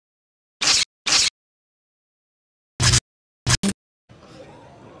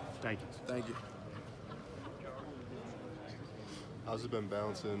Thank you. Thank you. How's it been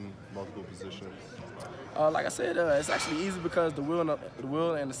balancing multiple positions? Like I said, it's actually easy because the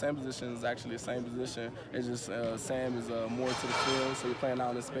wheel and the Sam position is actually the same position. It's just Sam is more to the field, so you're playing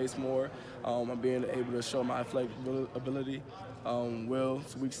out in space more. I'm being able to show my athletic ability.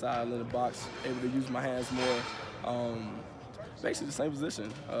 Will's weak side in the box, able to use my hands more. Basically the same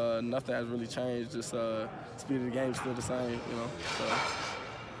position. Nothing has really changed. Just speed of the game is still the same, you know. So.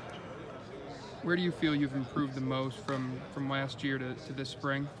 Where do you feel you've improved the most from last year to this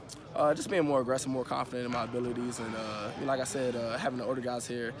spring? Just being more aggressive, more confident in my abilities, and like I said, having the older guys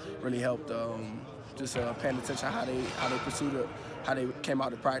here really helped. Just paying attention how they pursued it, how they came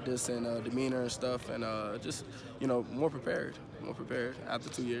out to practice, and demeanor and stuff, and just more prepared after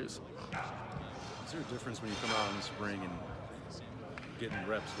 2 years. Is there a difference when you come out in the spring and getting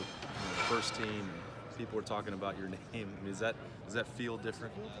reps with the first team? People are talking about your name. I mean, does that feel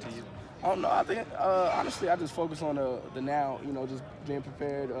different to you? Oh no, I think honestly I just focus on the now. Just being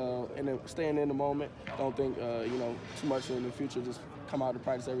prepared and then staying in the moment. Don't think too much in the future. Just come out to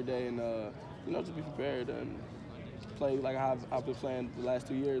practice every day and just be prepared and play like I've been playing the last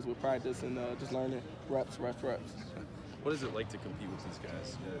 2 years with practice and just learning reps. What is it like to compete with these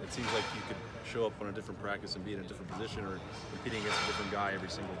guys? It seems like you could show up on a different practice and be in a different position or competing against a different guy every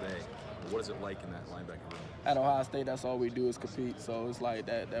single day. What is it like in that linebacker room? At Ohio State, that's all we do is compete. So it's like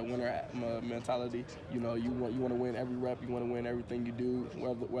that winner mentality. You want to win every rep. You want to win everything you do,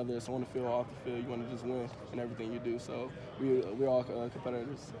 whether it's on the field or off the field. You want to just win in everything you do. So we're all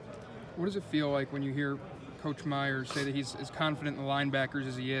competitors. What does it feel like when you hear Coach Myers say that he's as confident in the linebackers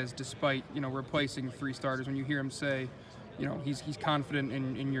as he is, despite replacing 3 starters? When you hear him say, he's confident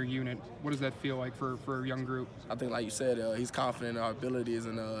in your unit, what does that feel like for a young group? I think, like you said, he's confident in our abilities,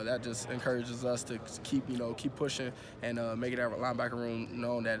 and that just encourages us to keep pushing and making our linebacker room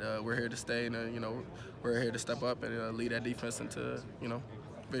known that we're here to stay, and we're here to step up and lead that defense into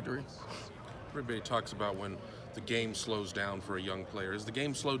victory. Everybody talks about when the game slows down for a young player. Has the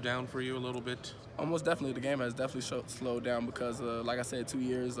game slowed down for you a little bit? Almost definitely. The game has definitely slowed down because, like I said, 2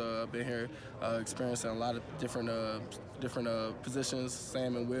 years I've been here experiencing a lot of different positions,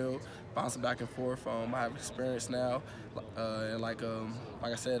 Sam and Will, bouncing back and forth. I have experience now, and like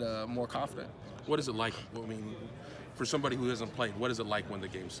I said, more confident. What is it like? I mean, for somebody who hasn't played, what is it like when the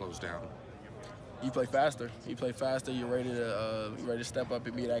game slows down? You play faster. You're ready to step up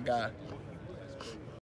and be that guy.